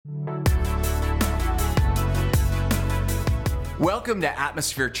Welcome to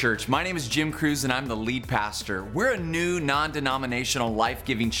Atmosphere Church. My name is Jim Cruz and I'm the lead pastor. We're a new non-denominational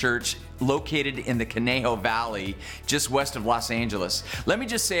life-giving church located in the Conejo Valley, just west of Los Angeles. Let me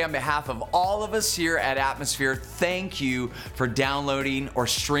just say on behalf of all of us here at Atmosphere, thank you for downloading or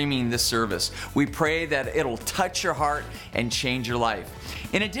streaming this service. We pray that it'll touch your heart and change your life.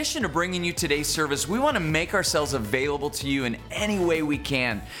 In addition to bringing you today's service, we want to make ourselves available to you in any way we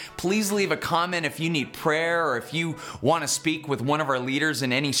can. Please leave a comment if you need prayer or if you want to speak with one of our leaders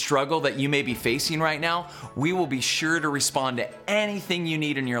in any struggle that you may be facing right now. We will be sure to respond to anything you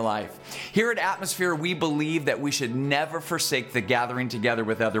need in your life. Here at Atmosphere, we believe that we should never forsake the gathering together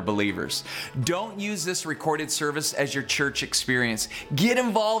with other believers. Don't use this recorded service as your church experience. Get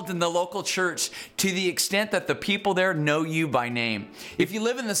involved in the local church to the extent that the people there know you by name. If you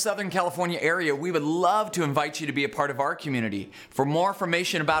live in the Southern California area, we would love to invite you to be a part of our community. For more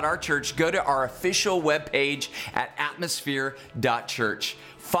information about our church, go to our official webpage at atmosphere.church.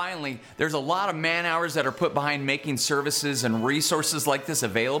 Finally, there's a lot of man hours that are put behind making services and resources like this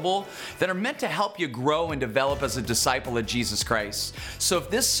available that are meant to help you grow and develop as a disciple of Jesus Christ. So if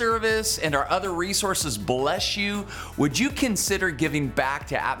this service and our other resources bless you, would you consider giving back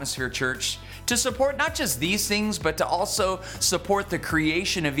to Atmosphere Church to support not just these things, but to also support the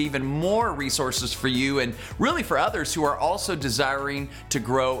creation of even more resources for you and really for others who are also desiring to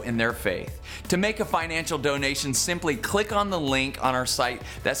grow in their faith? To make a financial donation, simply click on the link on our site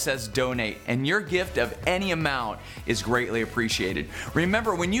that says donate, and your gift of any amount is greatly appreciated.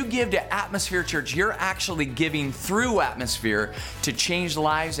 Remember, when you give to Atmosphere Church, you're actually giving through Atmosphere to change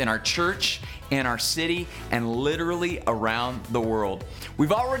lives in our church, in our city, and literally around the world.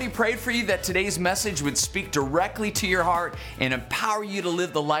 We've already prayed for you that today's message would speak directly to your heart and empower you to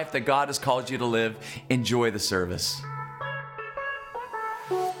live the life that God has called you to live. Enjoy the service.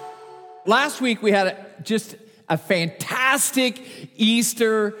 Last week we had just a fantastic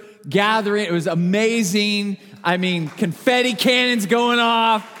Easter gathering. It was amazing. I mean, confetti cannons going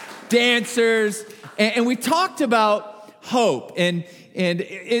off, dancers, and we talked about hope. And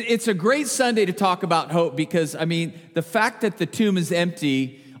it's a great Sunday to talk about hope because, I mean, the fact that the tomb is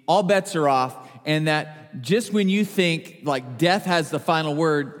empty, all bets are off, and that just when you think like death has the final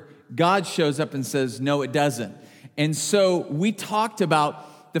word, God shows up and says, no, it doesn't. And so we talked about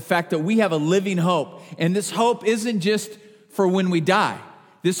the fact that we have a living hope. And this hope isn't just for when we die.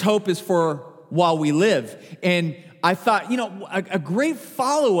 This hope is for while we live. And I thought, a great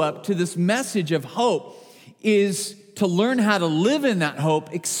follow-up to this message of hope is to learn how to live in that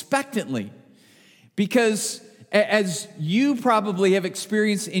hope expectantly. Because as you probably have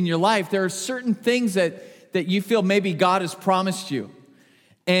experienced in your life, there are certain things that you feel maybe God has promised you.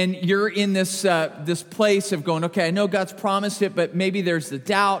 And you're in this place of going, okay, I know God's promised it, but maybe there's the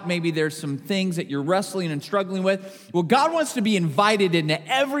doubt, maybe there's some things that you're wrestling and struggling with. Well, God wants to be invited into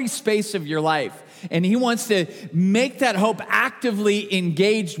every space of your life. And He wants to make that hope actively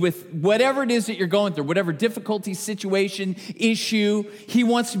engaged with whatever it is that you're going through, whatever difficulty, situation, issue. He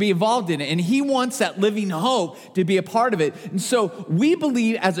wants to be involved in it. And He wants that living hope to be a part of it. And so we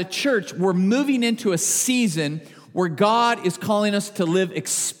believe as a church, we're moving into a season where God is calling us to live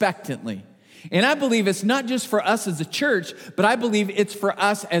expectantly. And I believe it's not just for us as a church, but I believe it's for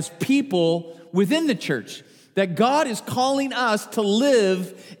us as people within the church. That God is calling us to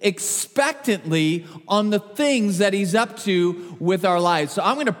live expectantly on the things that He's up to with our lives. So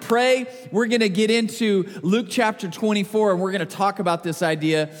I'm going to pray. We're going to get into Luke chapter 24, and we're going to talk about this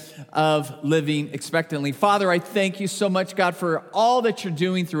idea of living expectantly. Father, I thank You so much, God, for all that You're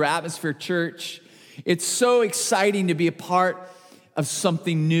doing through Atmosphere Church. It's so exciting to be a part of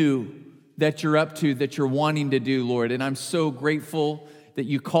something new that You're up to, that You're wanting to do, Lord. And I'm so grateful that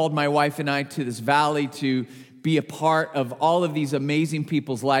You called my wife and I to this valley to be a part of all of these amazing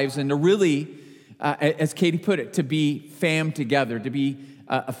people's lives and to really, as Katie put it, to be fam together, to be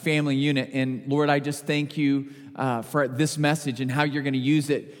a family unit. And Lord, I just thank You for this message and how You're going to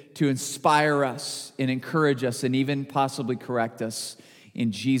use it to inspire us and encourage us and even possibly correct us.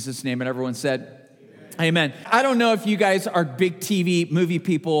 In Jesus' name. And everyone said, Amen. I don't know if you guys are big TV movie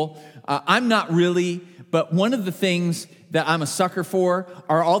people. I'm not really, but one of the things that I'm a sucker for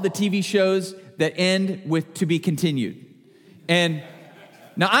are all the TV shows that end with to be continued. And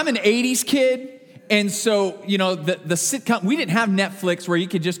now I'm an 80s kid, and so, the sitcom, we didn't have Netflix where you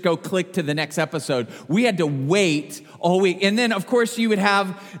could just go click to the next episode. We had to wait all week. And then, of course, you would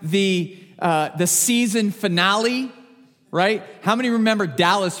have the season finale, right? How many remember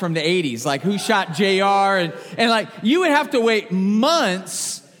Dallas from the 80s? Like, who shot JR? And like, you would have to wait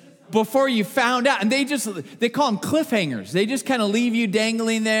months before you found out. And they call them cliffhangers. They just kind of leave you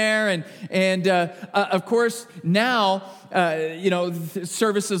dangling there. And of course, now,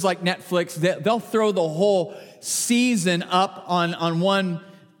 services like Netflix, they'll throw the whole season up on one,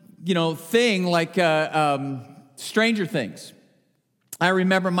 thing like Stranger Things. I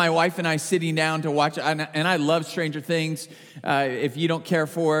remember my wife and I sitting down to watch, and I love Stranger Things. If you don't care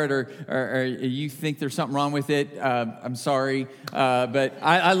for it or you think there's something wrong with it, I'm sorry. But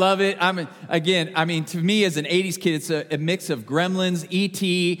I love it. To me as an 80s kid, it's a mix of Gremlins,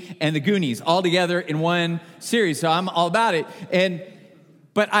 E.T., and the Goonies all together in one series. So I'm all about it.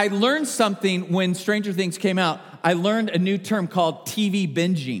 But I learned something when Stranger Things came out. I learned a new term called TV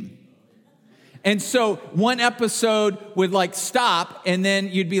binging. And so one episode would stop, and then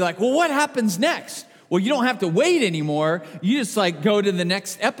you'd be like, well, what happens next? Well, you don't have to wait anymore. You just go to the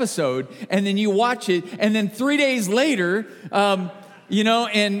next episode, and then you watch it. And then 3 days later, and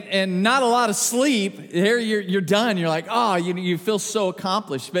not a lot of sleep, there you're done. You're like, oh, you feel so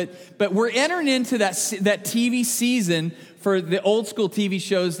accomplished. But we're entering into that TV season for the old school TV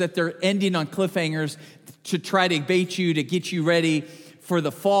shows that they're ending on cliffhangers to try to bait you, to get you ready for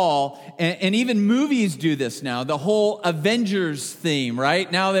the fall, and even movies do this now. The whole Avengers theme,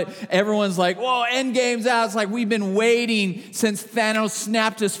 right? Now that everyone's like, whoa, Endgame's out. It's like we've been waiting since Thanos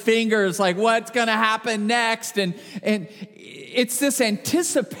snapped his fingers. Like, what's going to happen next? And it's this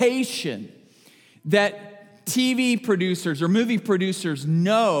anticipation that TV producers or movie producers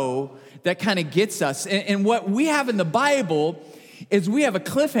know that kind of gets us. And what we have in the Bible is we have a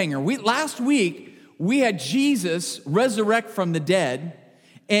cliffhanger. Last week, we had Jesus resurrect from the dead,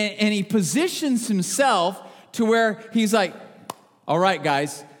 and he positions himself to where he's like, all right,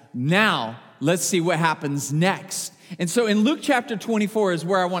 guys, now let's see what happens next. And so in Luke chapter 24 is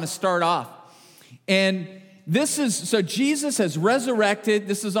where I want to start off. And so Jesus has resurrected.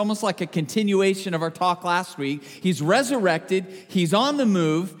 This is almost like a continuation of our talk last week. He's resurrected. He's on the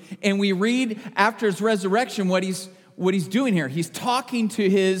move. And we read after his resurrection what he's doing here. He's talking to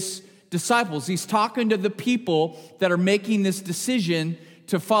his disciples. He's talking to the people that are making this decision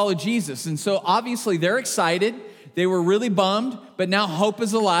to follow Jesus. And so obviously they're excited. They were really bummed, but now hope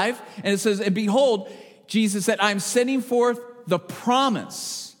is alive. And it says, and behold, Jesus said, I'm sending forth the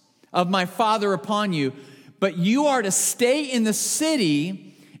promise of my Father upon you, but you are to stay in the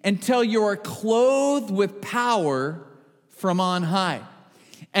city until you are clothed with power from on high.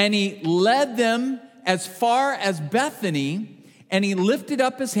 And he led them as far as Bethany, and he lifted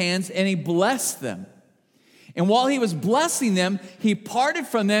up his hands and he blessed them. And while he was blessing them, he parted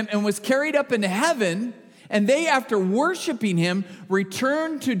from them and was carried up into heaven. And they, after worshiping him,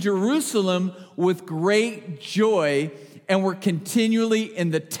 returned to Jerusalem with great joy and were continually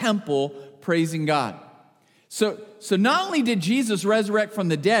in the temple praising God. So not only did Jesus resurrect from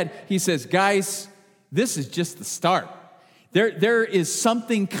the dead, he says, guys, this is just the start. There is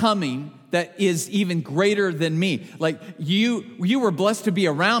something coming that is even greater than me. Like you were blessed to be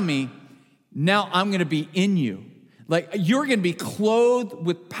around me. Now I'm going to be in you. Like you're going to be clothed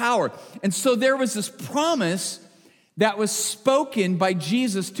with power. And so there was this promise that was spoken by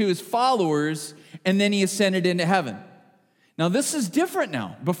Jesus to his followers, and then he ascended into heaven. Now this is different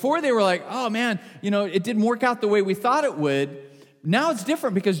now. Before they were like, oh man, it didn't work out the way we thought it would. Now it's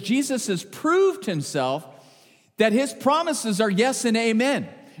different because Jesus has proved himself that his promises are yes and amen.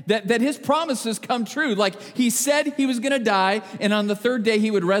 That his promises come true. Like he said he was going to die, and on the third day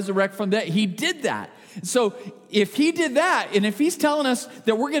he would resurrect from that. He did that. So if he did that, and if he's telling us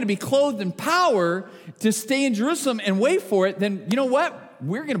that we're going to be clothed in power to stay in Jerusalem and wait for it, then you know what?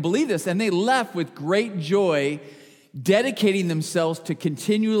 We're going to believe this. And they left with great joy, dedicating themselves to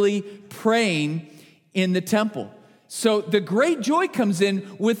continually praying in the temple. So the great joy comes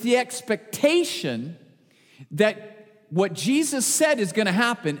in with the expectation that what Jesus said is going to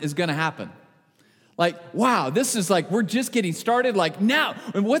happen is going to happen. Like, wow, this is like, we're just getting started. Like now,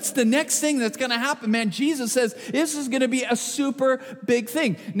 and what's the next thing that's going to happen? Man, Jesus says this is going to be a super big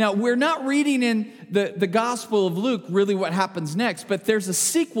thing. Now, we're not reading in the Gospel of Luke really what happens next, but there's a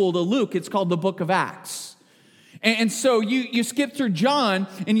sequel to Luke. It's called the Book of Acts. And so you skip through John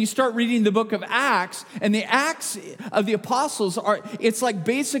and you start reading the book of Acts, and the Acts of the Apostles it's like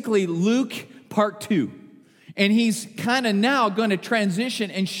basically Luke part 2. And he's kind of now going to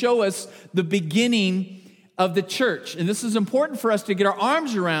transition and show us the beginning of the church. And this is important for us to get our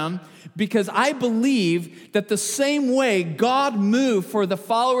arms around, because I believe that the same way God moved for the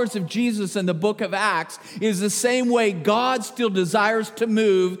followers of Jesus in the book of Acts is the same way God still desires to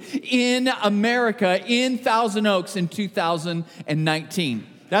move in America, in Thousand Oaks in 2019.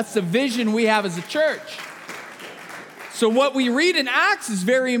 That's the vision we have as a church. So what we read in Acts is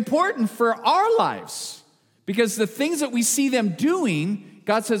very important for our lives, because the things that we see them doing,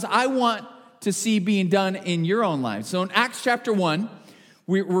 God says, I want to see being done in your own lives. So in Acts chapter 1,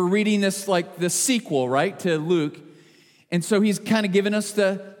 we're reading this like the sequel, right, to Luke. And so he's kind of given us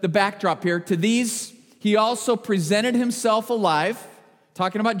the backdrop here. To these, he also presented himself alive,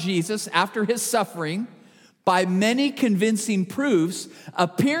 talking about Jesus, after his suffering, by many convincing proofs,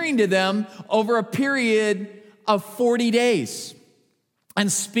 appearing to them over a period of 40 days, and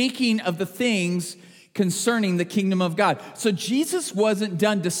speaking of the things concerning the kingdom of God. So Jesus wasn't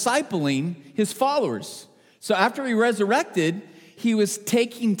done discipling his followers. So after he resurrected, he was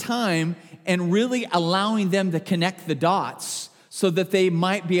taking time and really allowing them to connect the dots so that they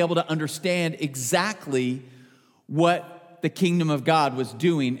might be able to understand exactly what the kingdom of God was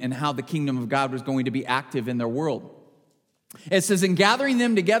doing and how the kingdom of God was going to be active in their world. It says, in gathering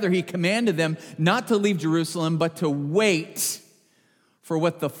them together, he commanded them not to leave Jerusalem, but to wait for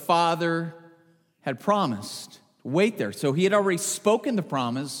what the Father had promised. Wait there. So he had already spoken the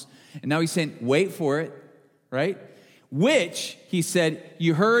promise, and now he's saying, wait for it, right? Which, he said,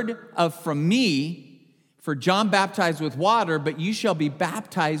 you heard of from me, for John baptized with water, but you shall be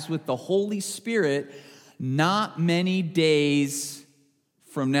baptized with the Holy Spirit not many days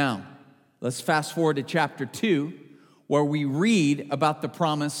from now. Let's fast forward to chapter 2, where we read about the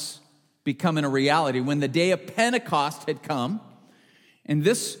promise becoming a reality. When the day of Pentecost had come, and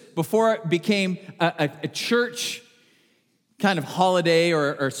this, before it became a church kind of holiday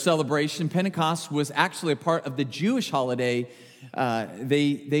or celebration, Pentecost was actually a part of the Jewish holiday.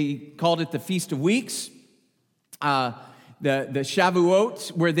 They called it the Feast of Weeks, the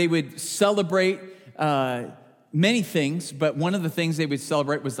Shavuot, where they would celebrate many things, but one of the things they would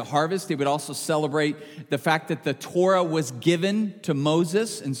celebrate was the harvest. They would also celebrate the fact that the Torah was given to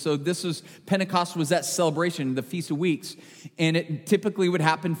Moses, and so Pentecost was that celebration, the Feast of Weeks, and it typically would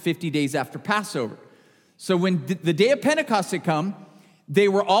happen 50 days after Passover. So when the day of Pentecost had come, they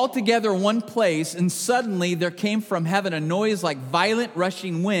were all together in one place, and suddenly there came from heaven a noise like violent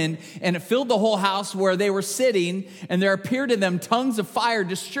rushing wind, and it filled the whole house where they were sitting, and there appeared to them tongues of fire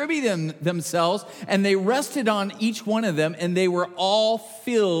distributing themselves, and they rested on each one of them, and they were all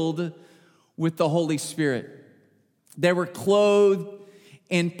filled with the Holy Spirit. They were clothed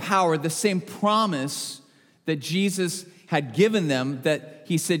in power, the same promise that Jesus had given them, that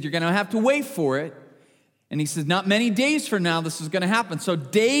he said, you're going to have to wait for it. And he says, not many days from now, this is going to happen. So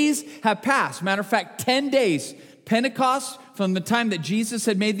days have passed. Matter of fact, 10 days. Pentecost, from the time that Jesus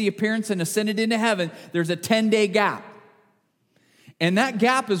had made the appearance and ascended into heaven, there's a 10-day gap. And that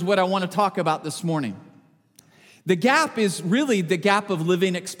gap is what I want to talk about this morning. The gap is really the gap of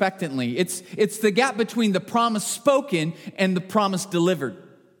living expectantly. It's the gap between the promise spoken and the promise delivered.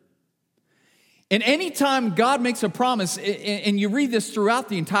 And anytime God makes a promise, and you read this throughout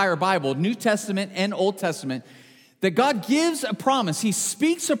the entire Bible, New Testament and Old Testament, that God gives a promise. He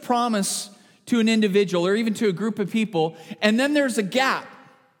speaks a promise to an individual or even to a group of people, and then there's a gap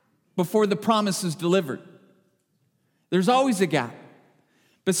before the promise is delivered. There's always a gap.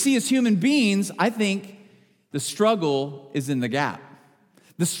 But see, as human beings, I think the struggle is in the gap.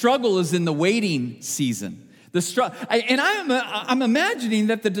 The struggle is in the waiting season. I'm imagining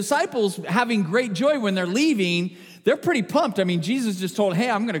that the disciples, having great joy when they're leaving, they're pretty pumped. I mean, Jesus just told, hey,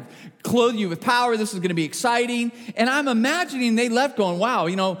 I'm going to clothe you with power. This is going to be exciting. And I'm imagining they left going,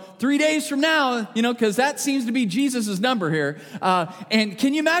 wow, 3 days from now, because that seems to be Jesus' number here. And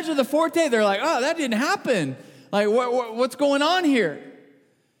can you imagine the fourth day? They're like, oh, that didn't happen. Like, what's going on here?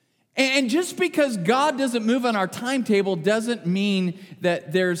 And just because God doesn't move on our timetable doesn't mean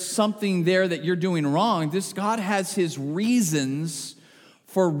that there's something there that you're doing wrong. God has his reasons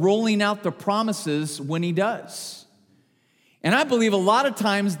for rolling out the promises when he does. And I believe a lot of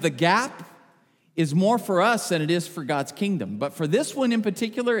times the gap is more for us than it is for God's kingdom. But for this one in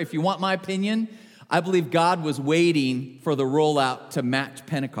particular, if you want my opinion, I believe God was waiting for the rollout to match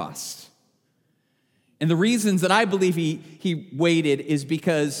Pentecost. And the reasons that I believe he waited is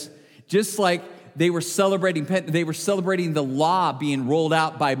because just like they were celebrating the law being rolled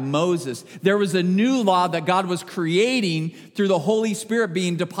out by Moses, there was a new law that God was creating through the Holy Spirit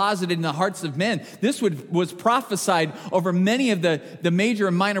being deposited in the hearts of men. This was prophesied over many of the major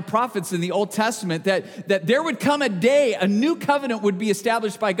and minor prophets in the Old Testament, that there would come a day, a new covenant would be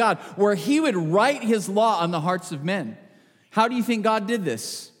established by God, where he would write his law on the hearts of men. How do you think God did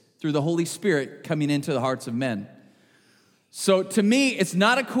this? Through the Holy Spirit coming into the hearts of men. So to me, it's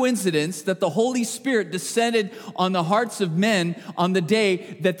not a coincidence that the Holy Spirit descended on the hearts of men on the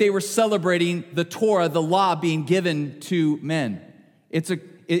day that they were celebrating the Torah, the law being given to men. It's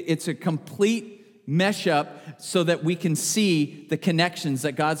a complete mesh up so that we can see the connections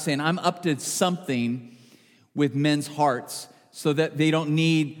that God's saying, I'm up to something with men's hearts so that they don't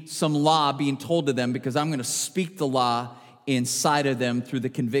need some law being told to them, because I'm going to speak the law inside of them through the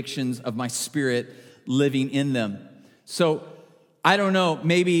convictions of my Spirit living in them. So I don't know,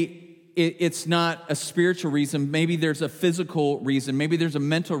 maybe it's not a spiritual reason. Maybe there's a physical reason. Maybe there's a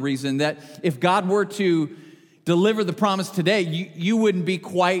mental reason that if God were to deliver the promise today, you wouldn't be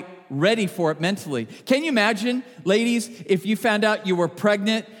quite ready for it mentally. Can you imagine, ladies, if you found out you were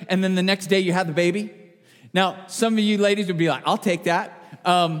pregnant and then the next day you had the baby? Now, some of you ladies would be like, I'll take that.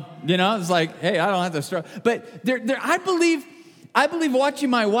 It's like, hey, I don't have to struggle. But I believe watching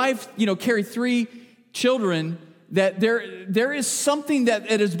my wife, carry 3 children, that there is something that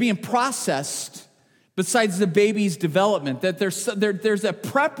is being processed besides the baby's development, that there's a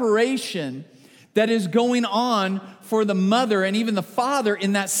preparation that is going on for the mother and even the father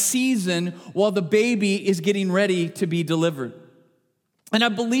in that season while the baby is getting ready to be delivered. And I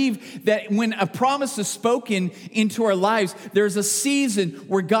believe that when a promise is spoken into our lives, there's a season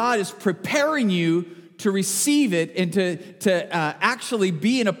where God is preparing you to receive it and to actually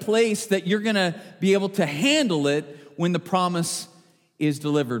be in a place that you're going to be able to handle it when the promise is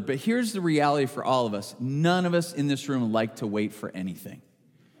delivered. But here's the reality for all of us. None of us in this room like to wait for anything.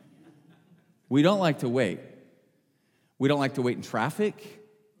 We don't like to wait. We don't like to wait in traffic.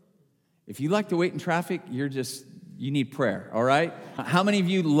 If you like to wait in traffic, you need prayer, all right? How many of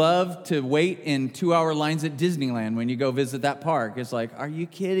you love to wait in 2-hour lines at Disneyland when you go visit that park? It's like, are you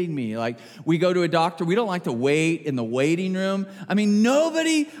kidding me? Like, we go to a doctor, we don't like to wait in the waiting room. I mean,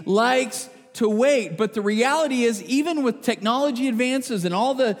 nobody likes to wait. But the reality is, even with technology advances and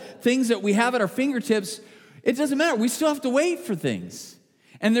all the things that we have at our fingertips, it doesn't matter. We still have to wait for things.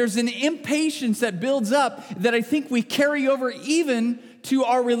 And there's an impatience that builds up that I think we carry over even to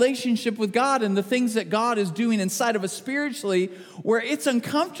our relationship with God and the things that God is doing inside of us spiritually, where it's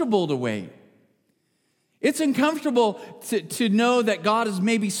uncomfortable to wait. It's uncomfortable to know that God has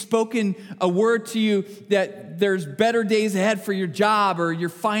maybe spoken a word to you that there's better days ahead for your job or your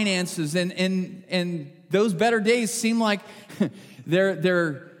finances, and those better days seem like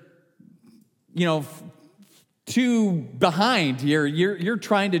they're too behind. You're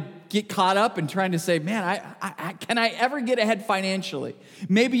trying to get caught up and trying to say, man, can I ever get ahead financially?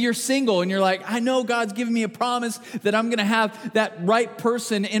 Maybe you're single and you're like, I know God's given me a promise that I'm going to have that right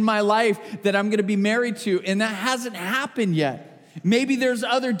person in my life that I'm going to be married to, and that hasn't happened yet. Maybe there's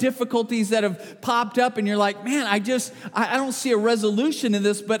other difficulties that have popped up and you're like, man, I don't see a resolution in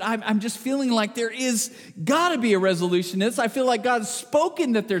this, but I'm just feeling like there is got to be a resolution to this. I feel like God's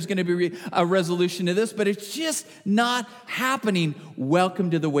spoken that there's going to be a resolution to this, but it's just not happening.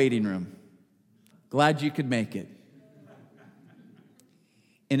 Welcome to the waiting room. Glad you could make it.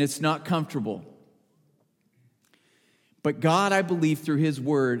 And it's not comfortable. But God, I believe, through His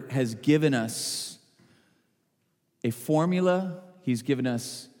Word, has given us a formula. He's given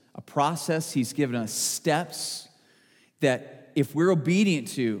us a process. He's given us steps that if we're obedient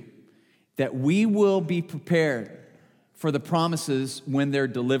to, that we will be prepared for the promises when they're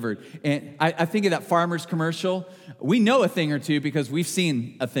delivered. And I think of that Farmers commercial. We know a thing or two because we've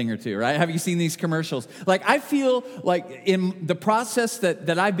seen a thing or two, right? Have you seen these commercials? Like, I feel like in the process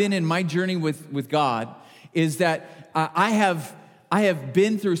that I've been in my journey with God is that I have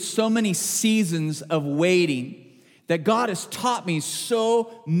been through so many seasons of waiting that God has taught me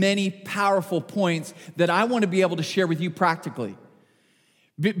so many powerful points that I want to be able to share with you practically.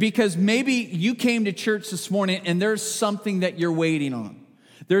 Because maybe you came to church this morning and there's something that you're waiting on.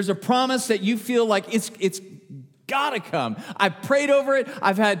 There's a promise that you feel like it's got to come. I've prayed over it.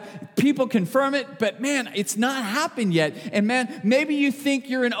 I've had people confirm it, but man, it's not happened yet. And man, maybe you think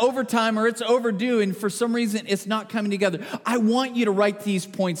you're in overtime or it's overdue, and for some reason it's not coming together. I want you to write these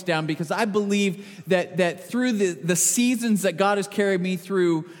points down because I believe that through the seasons that God has carried me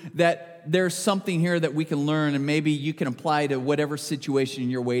through, that there's something here that we can learn, and maybe you can apply to whatever situation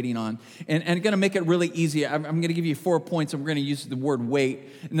you're waiting on. And I'm going to make it really easy. I'm going to give you 4 points, and we're going to use the word wait.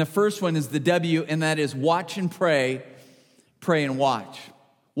 And the first one is the W, and that is watch and pray, pray and watch.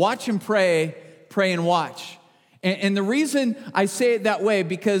 Watch and pray, pray and watch. And the reason I say it that way,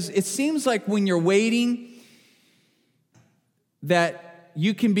 because it seems like when you're waiting, that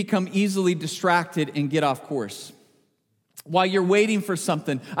you can become easily distracted and get off course. While you're waiting for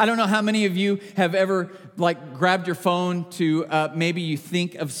something. I don't know how many of you have ever grabbed your phone to maybe you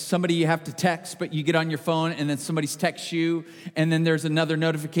think of somebody you have to text, but you get on your phone and then somebody's text you, and then there's another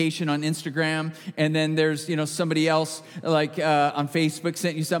notification on Instagram, and then there's somebody else on Facebook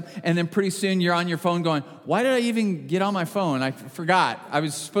sent you something, and then pretty soon you're on your phone going, why did I even get on my phone? I forgot. I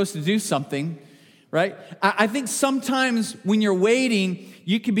was supposed to do something. right? I think sometimes when you're waiting,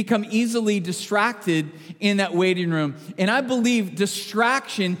 you can become easily distracted in that waiting room. And I believe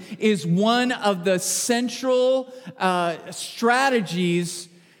distraction is one of the central strategies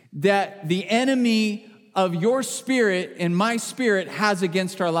that the enemy of your spirit and my spirit has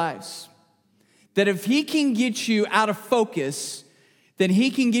against our lives. That if he can get you out of focus, then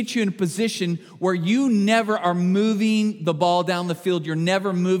he can get you in a position where you never are moving the ball down the field. You're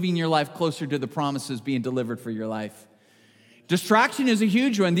never moving your life closer to the promises being delivered for your life. Distraction is a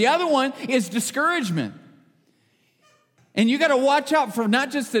huge one. The other one is discouragement. And you got to watch out for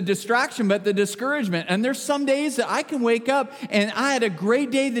not just the distraction, but the discouragement. And there's some days that I can wake up and I had a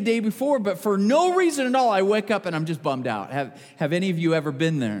great day the day before, but for no reason at all, I wake up and I'm just bummed out. Have any of you ever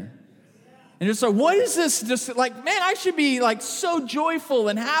been there? And it's like, what is this? Just like, man, I should be like so joyful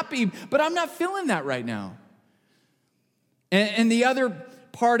and happy, but I'm not feeling that right now. And the other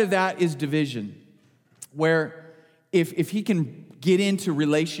part of that is division, where if he can get into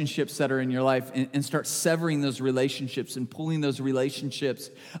relationships that are in your life and start severing those relationships and pulling those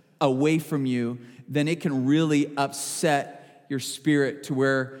relationships away from you, then it can really upset your spirit to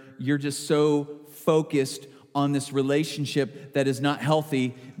where you're just so focused on this relationship that is not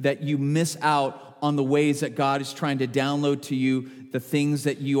healthy that you miss out on the ways that God is trying to download to you the things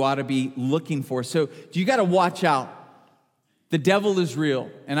that you ought to be looking for. So you got to watch out. The devil is real.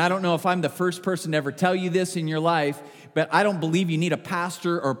 And I don't know if I'm the first person to ever tell you this in your life, but I don't believe you need a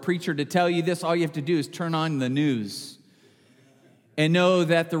pastor or a preacher to tell you this. All you have to do is turn on the news and know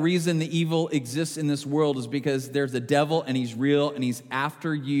that the reason the evil exists in this world is because there's a devil and he's real and he's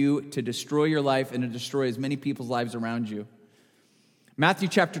after you to destroy your life and to destroy as many people's lives around you. Matthew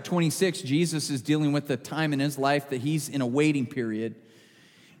chapter 26, Jesus is dealing with the time in his life that he's in a waiting period.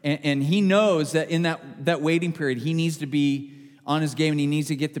 And he knows that in that waiting period, he needs to be on his game and he needs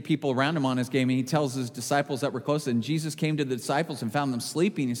to get the people around him on his game. And he tells his disciples that were close. And Jesus came to the disciples and found them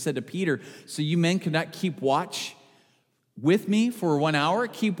sleeping. He said to Peter, so you men cannot keep watch with me for 1 hour?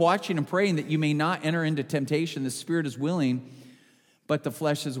 Keep watching and praying that you may not enter into temptation. The spirit is willing, but the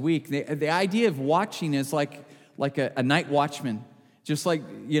flesh is weak. The idea of watching is like a night watchman. Just like,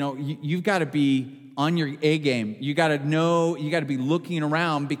 you've got to be on your A game. You got to know, you got to be looking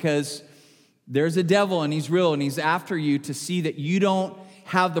around because there's a devil and he's real and he's after you to see that you don't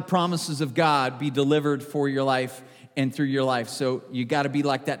have the promises of God be delivered for your life and through your life. So you got to be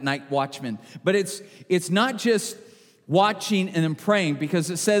like that night watchman. But it's not just watching and then praying, because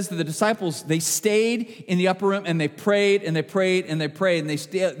it says that the disciples, they stayed in the upper room and they prayed and they prayed and they prayed and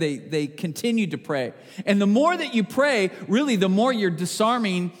they continued to pray. And the more that you pray, really the more you're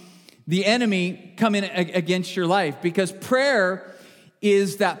disarming the enemy coming against your life, because prayer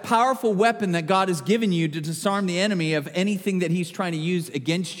is that powerful weapon that God has given you to disarm the enemy of anything that he's trying to use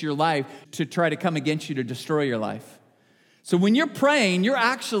against your life to try to come against you to destroy your life. So when you're praying, you're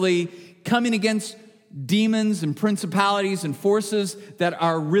actually coming against demons and principalities and forces that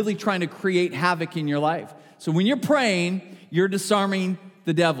are really trying to create havoc in your life. So when you're praying, you're disarming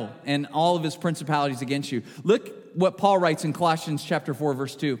the devil and all of his principalities against you. Look what Paul writes in Colossians chapter 4,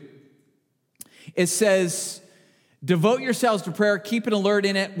 verse 2. It says, devote yourselves to prayer, keep it alert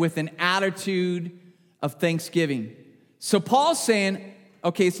in it with an attitude of thanksgiving. So Paul's saying,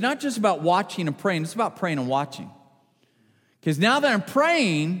 okay, it's not just about watching and praying, it's about praying and watching. Because now that I'm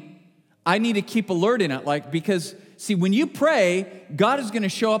praying, I need to keep alert in it. Because, see, when you pray, God is going to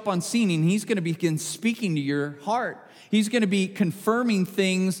show up on scene and he's going to begin speaking to your heart. He's going to be confirming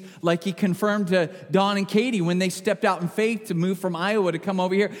things like he confirmed to Don and Katie when they stepped out in faith to move from Iowa to come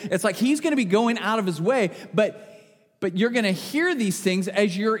over here. It's like he's going to be going out of his way, but you're going to hear these things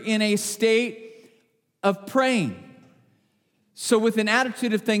as you're in a state of praying. So with an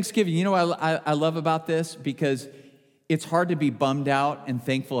attitude of thanksgiving, you know what I love about this? Because it's hard to be bummed out and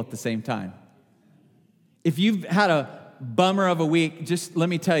thankful at the same time. If you've had a bummer of a week, just let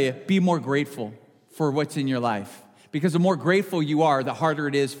me tell you, be more grateful for what's in your life. Because the more grateful you are, the harder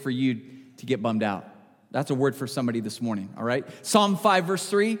it is for you to get bummed out. That's a word for somebody this morning, all right? Psalm 5, verse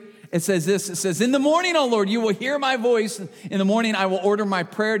 3, it says this. It says, in the morning, O Lord, you will hear my voice. In the morning, I will order my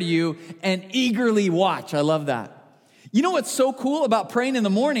prayer to you and eagerly watch. I love that. You know what's so cool about praying in the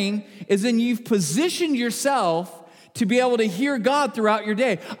morning is then you've positioned yourself to be able to hear God throughout your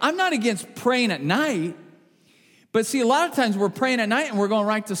day. I'm not against praying at night, but see, a lot of times we're praying at night and we're going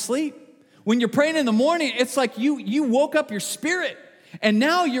right to sleep. When you're praying in the morning, it's like you woke up your spirit and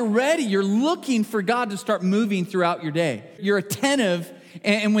now you're ready. You're looking for God to start moving throughout your day. You're attentive,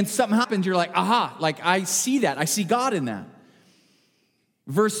 and when something happens, you're like, aha, like I see that. I see God in that.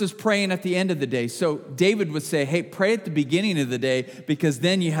 versus praying at the end of the day. So David would say, hey, pray at the beginning of the day because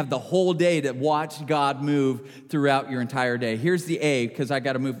then you have the whole day to watch God move throughout your entire day. Here's the A, because I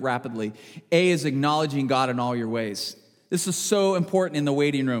got to move rapidly. A is acknowledging God in all your ways. This is so important in the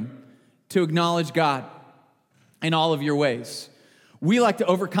waiting room, to acknowledge God in all of your ways. We like to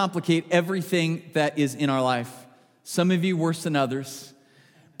overcomplicate everything that is in our life. Some of you worse than others.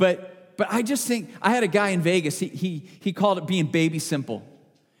 But I just think, I had a guy in Vegas, he called it being baby simple.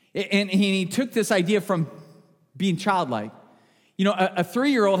 And he took this idea from being childlike. You know, a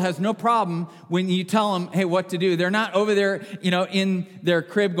 3-year-old has no problem when you tell them, hey, what to do. They're not over there, you know, in their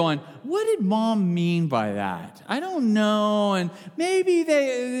crib going, what did mom mean by that? I don't know. And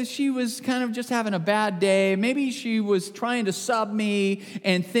maybe she was kind of just having a bad day. Maybe she was trying to sub me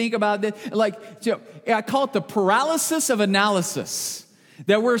and think about that. Like, you know, I call it the paralysis of analysis.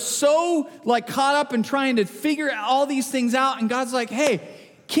 That we're so like caught up in trying to figure all these things out. And God's like, hey,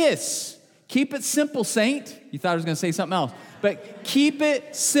 kiss. Keep it simple, saint. You thought I was going to say something else. But keep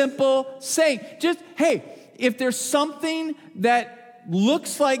it simple, saint. Just, hey, if there's something that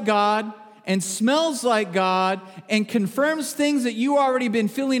looks like God and smells like God and confirms things that you already been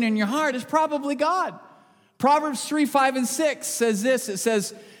feeling in your heart, it's probably God. Proverbs 3, 5, and 6 says this. It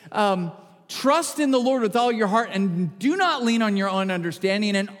says, trust in the Lord with all your heart and do not lean on your own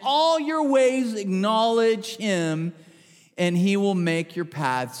understanding. In all your ways acknowledge him and he will make your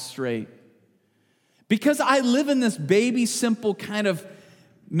paths straight. Because I live in this baby simple kind of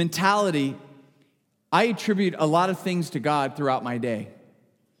mentality, I attribute a lot of things to God throughout my day.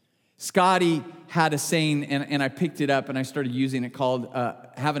 Scotty had a saying, and I picked it up and I started using it, called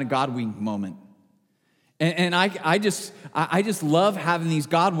having a God wink moment. And I just love having these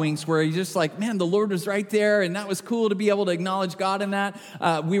God winks where you're just like, man, the Lord was right there, and that was cool to be able to acknowledge God in that.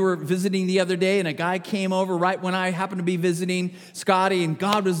 We were visiting the other day, and a guy came over right when I happened to be visiting Scotty, and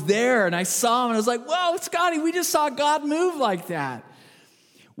God was there, and I saw him, and I was like, whoa, Scotty, we just saw God move like that.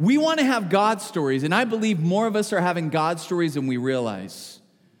 We want to have God stories, and I believe more of us are having God stories than we realize.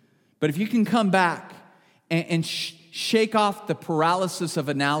 But if you can come back and shake off the paralysis of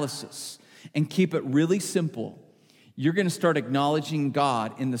analysis, and keep it really simple, you're going to start acknowledging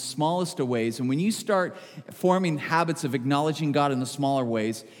God in the smallest of ways. And when you start forming habits of acknowledging God in the smaller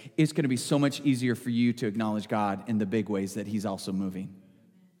ways, it's going to be so much easier for you to acknowledge God in the big ways that he's also moving.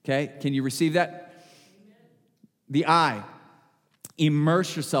 Okay? Can you receive that? The I,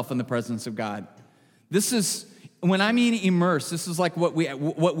 immerse yourself in the presence of God. This is, when I mean immerse, this is like what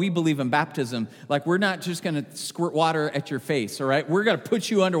we believe in baptism. Like, we're not just going to squirt water at your face, all right? We're going to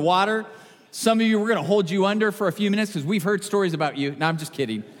put you underwater. Some of you, we're going to hold you under for a few minutes because we've heard stories about you. No, I'm just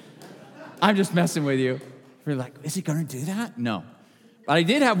kidding. I'm just messing with you. We're like, is he going to do that? No. But I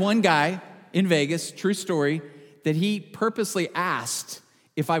did have one guy in Vegas, true story, that he purposely asked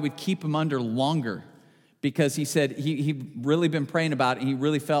if I would keep him under longer because he said he'd really been praying about it and he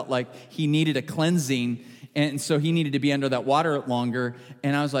really felt like he needed a cleansing, and so he needed to be under that water longer.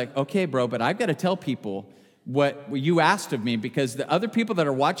 And I was like, okay, bro, but I've got to tell people what you asked of me because the other people that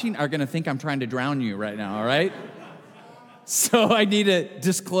are watching are going to think I'm trying to drown you right now, all right? So I need to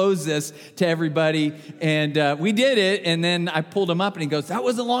disclose this to everybody. And we did it, and then I pulled him up, and he goes, that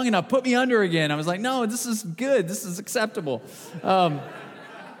wasn't long enough. Put me under again. I was like, no, this is good. This is acceptable.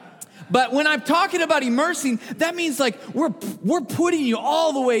 But when I'm talking about immersing, that means like we're putting you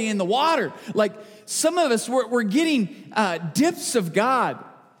all the way in the water. Like some of us, we're getting dips of God.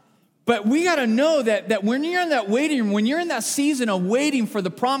 But we got to know that when you're in that waiting room, when you're in that season of waiting for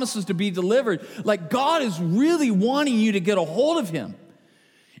the promises to be delivered, like God is really wanting you to get a hold of him.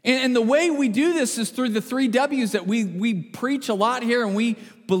 And the way we do this is through the 3 W's that we preach a lot here and we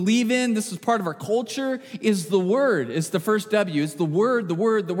believe in. This is part of our culture, is the Word. It's the first W. It's the Word, the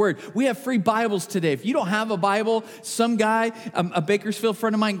Word, the Word. We have free Bibles today. If you don't have a Bible, some guy, a Bakersfield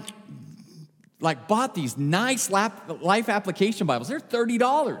friend of mine, like bought these nice life application Bibles. They're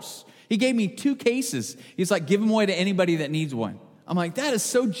 $30. He gave me 2 cases. He's like, give them away to anybody that needs one. I'm like, that is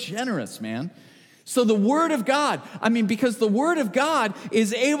so generous, man. So the Word of God, because the Word of God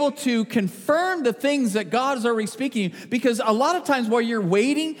is able to confirm the things that God is already speaking. Because a lot of times while you're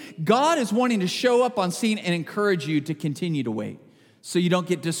waiting, God is wanting to show up on scene and encourage you to continue to wait. So you don't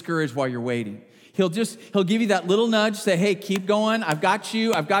get discouraged while you're waiting. He'll give you that little nudge, say, hey, keep going. I've got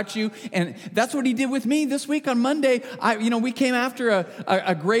you. And that's what he did with me this week on Monday. We came after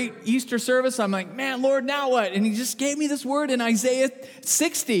a great Easter service. I'm like, man, Lord, now what? And he just gave me this word in Isaiah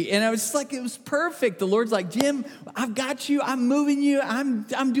 60. And I was just like, it was perfect. The Lord's like, Jim, I've got you. I'm moving you.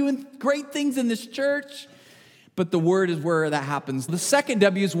 I'm doing great things in this church. But the word is where that happens. The second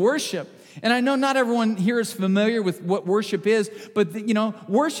W is worship. And I know not everyone here is familiar with what worship is, but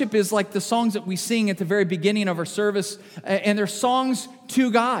worship is like the songs that we sing at the very beginning of our service, and they're songs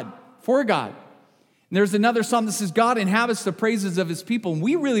to God, for God. And there's another song that says, God inhabits the praises of his people, and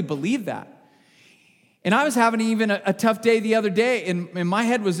we really believe that. And I was having even a tough day the other day, and my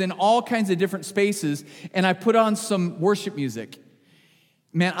head was in all kinds of different spaces, and I put on some worship music.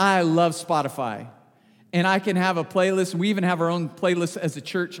 Man, I love Spotify. And I can have a playlist. We even have our own playlist as a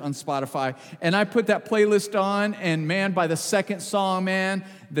church on Spotify. And I put that playlist on, and man, by the second song, man,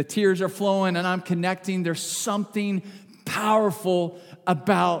 the tears are flowing and I'm connecting. There's something powerful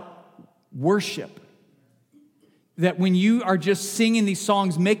about worship. That when you are just singing these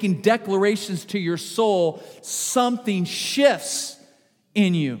songs, making declarations to your soul, something shifts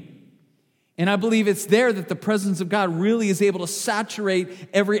in you. And I believe it's there that the presence of God really is able to saturate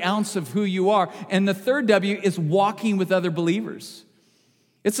every ounce of who you are. And the third W is walking with other believers.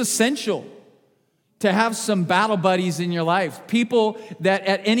 It's essential to have some battle buddies in your life. People that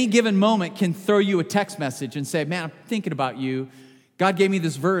at any given moment can throw you a text message and say, man, I'm thinking about you. God gave me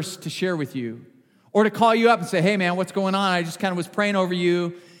this verse to share with you. Or to call you up and say, hey man, what's going on? I just kind of was praying over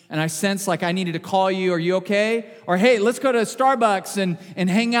you, and I sensed like I needed to call you. Are you okay? Or hey, let's go to Starbucks and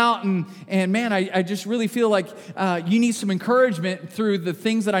hang out. And man, I just really feel like you need some encouragement through the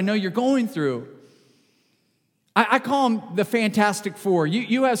things that I know you're going through. I call them the Fantastic Four.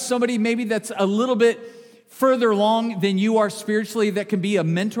 You have somebody maybe that's a little bit further along than you are spiritually that can be a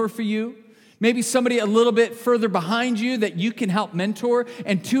mentor for you. Maybe somebody a little bit further behind you that you can help mentor,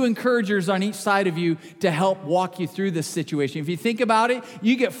 and two encouragers on each side of you to help walk you through this situation. If you think about it,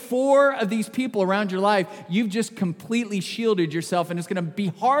 you get 4 of these people around your life, you've just completely shielded yourself, and it's going to be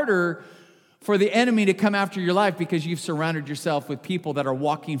harder for the enemy to come after your life because you've surrounded yourself with people that are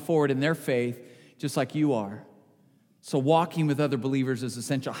walking forward in their faith just like you are. So walking with other believers is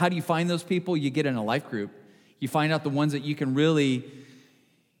essential. How do you find those people? You get in a life group. You find out the ones that you can really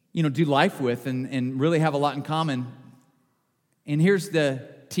do life with and really have a lot in common. And here's the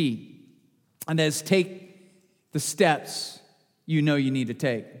T, and that is take the steps you know you need to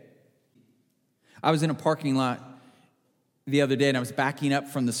take. I was in a parking lot the other day, and I was backing up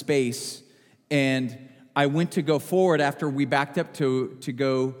from the space, and I went to go forward after we backed up to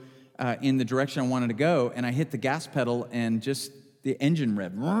go in the direction I wanted to go, and I hit the gas pedal, and just the engine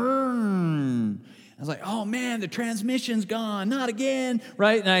revved. I was like, oh man, the transmission's gone, not again,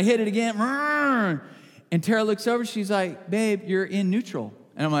 right? And I hit it again, and Tara looks over, she's like, babe, you're in neutral.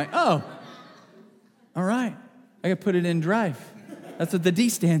 And I'm like, oh, all right, I gotta put it in drive. That's what the D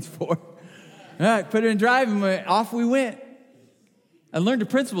stands for. All right, put it in drive, and off we went. I learned a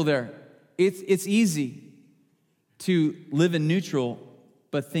principle there. It's easy to live in neutral,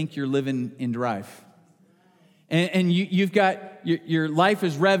 but think you're living in drive. And you've got, your life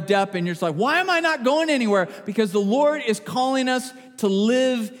is revved up, and you're just like, why am I not going anywhere? Because the Lord is calling us to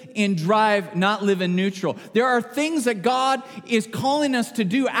live in drive, not live in neutral. There are things that God is calling us to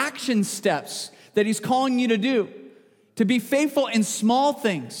do, action steps that he's calling you to do, to be faithful in small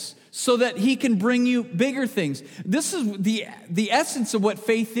things so that he can bring you bigger things. This is the essence of what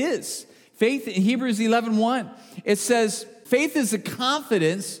faith is. Faith, in Hebrews 11:1, it says, faith is the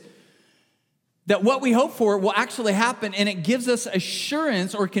confidence that what we hope for will actually happen, and it gives us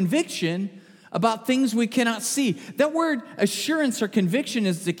assurance or conviction about things we cannot see. That word assurance or conviction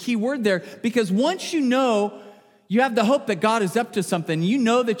is the key word there, because once you know, you have the hope that God is up to something, you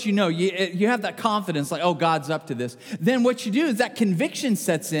know, you have that confidence, like, oh, God's up to this. Then what you do is that conviction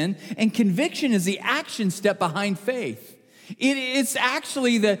sets in, and conviction is the action step behind faith. It's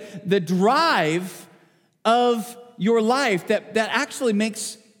actually the drive of your life that actually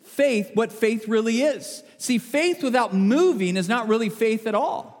makes faith what faith really is. See, faith without moving is not really faith at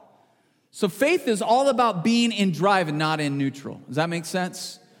all. So faith is all about being in drive and not in neutral. Does that make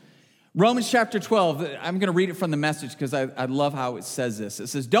sense? Romans chapter 12, I'm going to read it from the Message because I love how it says this. It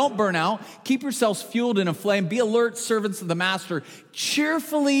says, don't burn out. Keep yourselves fueled in a flame. Be alert, servants of the master,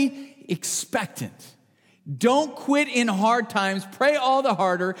 cheerfully expectant. Don't quit in hard times. Pray all the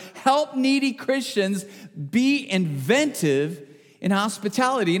harder. Help needy Christians. Be inventive in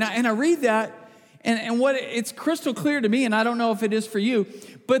hospitality. And I read that, and what it's crystal clear to me, and I don't know if it is for you,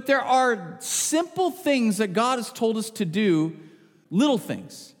 but there are simple things that God has told us to do, little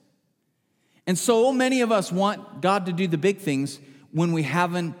things. And so many of us want God to do the big things when we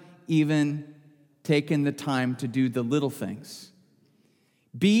haven't even taken the time to do the little things.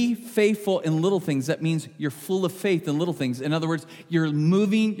 Be faithful in little things. That means you're full of faith in little things. In other words, you're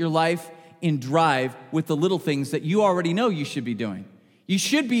moving your life in drive with the little things that you already know you should be doing. You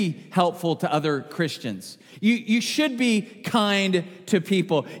should be helpful to other Christians. You should be kind to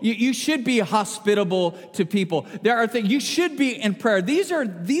people. You should be hospitable to people. There are things, you should be in prayer. These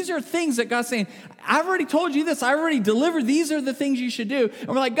are things that God's saying, I've already told you this. I already delivered. These are the things you should do. And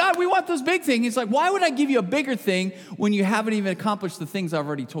we're like, God, we want those big things. He's like, why would I give you a bigger thing when you haven't even accomplished the things I've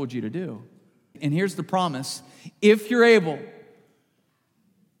already told you to do? And here's the promise. If you're able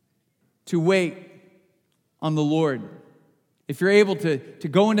to wait on the Lord, if you're able to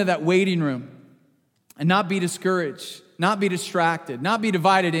go into that waiting room and not be discouraged, not be distracted, not be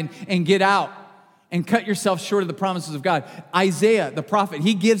divided, and get out and cut yourself short of the promises of God. Isaiah, the prophet,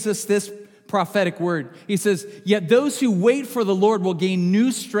 he gives us this prophetic word. He says, yet those who wait for the Lord will gain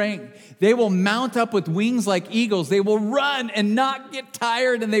new strength. They will mount up with wings like eagles. They will run and not get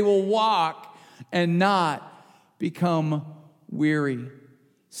tired, and they will walk and not become weary.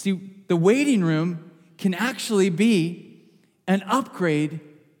 See, the waiting room can actually be an upgrade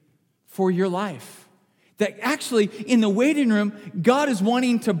for your life. That actually, in the waiting room, God is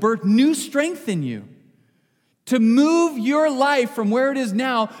wanting to birth new strength in you, to move your life from where it is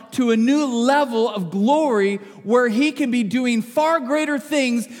now to a new level of glory where He can be doing far greater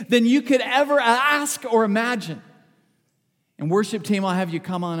things than you could ever ask or imagine. And worship team, I'll have you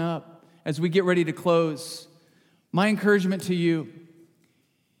come on up as we get ready to close. My encouragement to you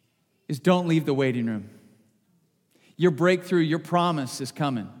is don't leave the waiting room. Your breakthrough, your promise is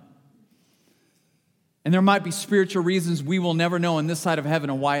coming. And there might be spiritual reasons we will never know on this side of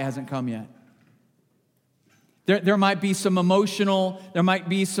heaven and why it hasn't come yet. There might be some emotional, there might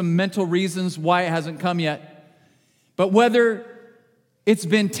be some mental reasons why it hasn't come yet. But whether it's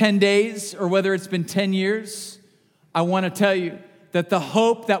been 10 days or whether it's been 10 years, I want to tell you that the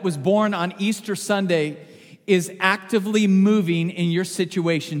hope that was born on Easter Sunday is actively moving in your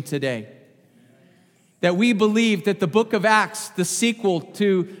situation today. That we believe that the book of Acts, the sequel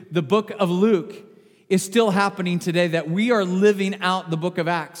to the book of Luke, is still happening today, that we are living out the book of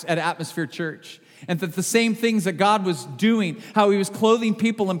Acts at Atmosphere Church. And that the same things that God was doing, how He was clothing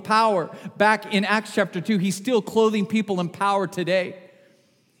people in power back in Acts chapter 2, He's still clothing people in power today.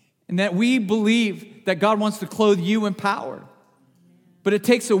 And that we believe that God wants to clothe you in power. But it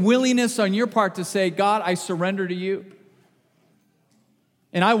takes a willingness on your part to say, God, I surrender to you.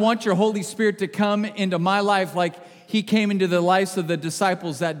 And I want your Holy Spirit to come into my life like He came into the lives of the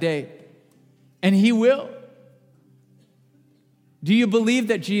disciples that day. And He will. Do you believe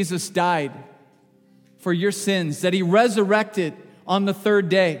that Jesus died for your sins? That He resurrected on the third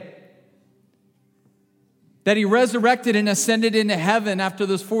day? That He resurrected and ascended into heaven after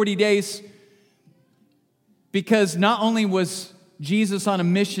those 40 days? Because not only was Jesus on a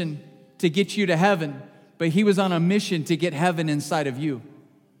mission to get you to heaven, but He was on a mission to get heaven inside of you.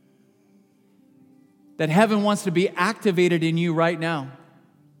 That heaven wants to be activated in you right now,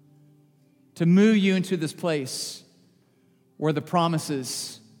 to move you into this place where the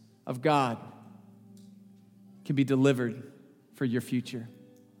promises of God can be delivered for your future.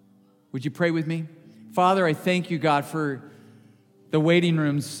 Would you pray with me? Father, I thank you, God, for the waiting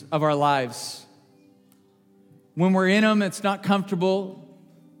rooms of our lives. When we're in them, it's not comfortable.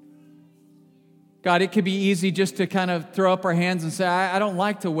 God, it could be easy just to kind of throw up our hands and say, I don't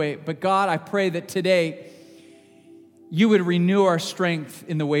like to wait. But God, I pray that today you would renew our strength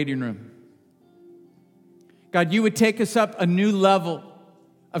in the waiting room. God, you would take us up a new level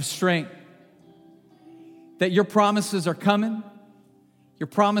of strength. That your promises are coming. Your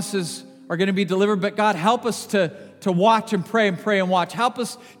promises are going to be delivered. But God, help us to watch and pray and watch. Help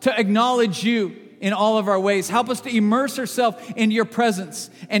us to acknowledge you in all of our ways. Help us to immerse ourselves in your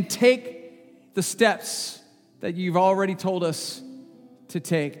presence and take the steps that you've already told us to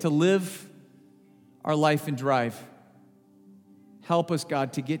take, to live our life and drive. Help us,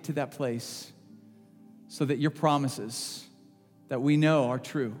 God, to get to that place so that your promises that we know are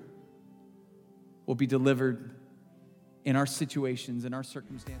true will be delivered in our situations, in our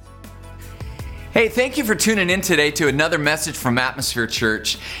circumstances. Hey, thank you for tuning in today to another message from Atmosphere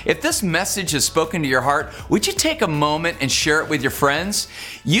Church. If this message has spoken to your heart, would you take a moment and share it with your friends?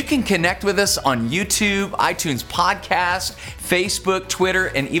 You can connect with us on YouTube, iTunes Podcast, Facebook, Twitter,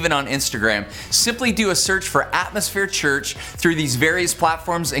 and even on Instagram. Simply do a search for Atmosphere Church through these various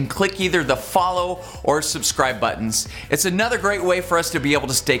platforms and click either the follow or subscribe buttons. It's another great way for us to be able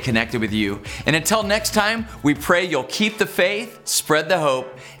to stay connected with you. And until next time, we pray you'll keep the faith, spread the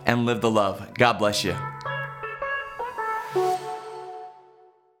hope, and live the love. God bless you.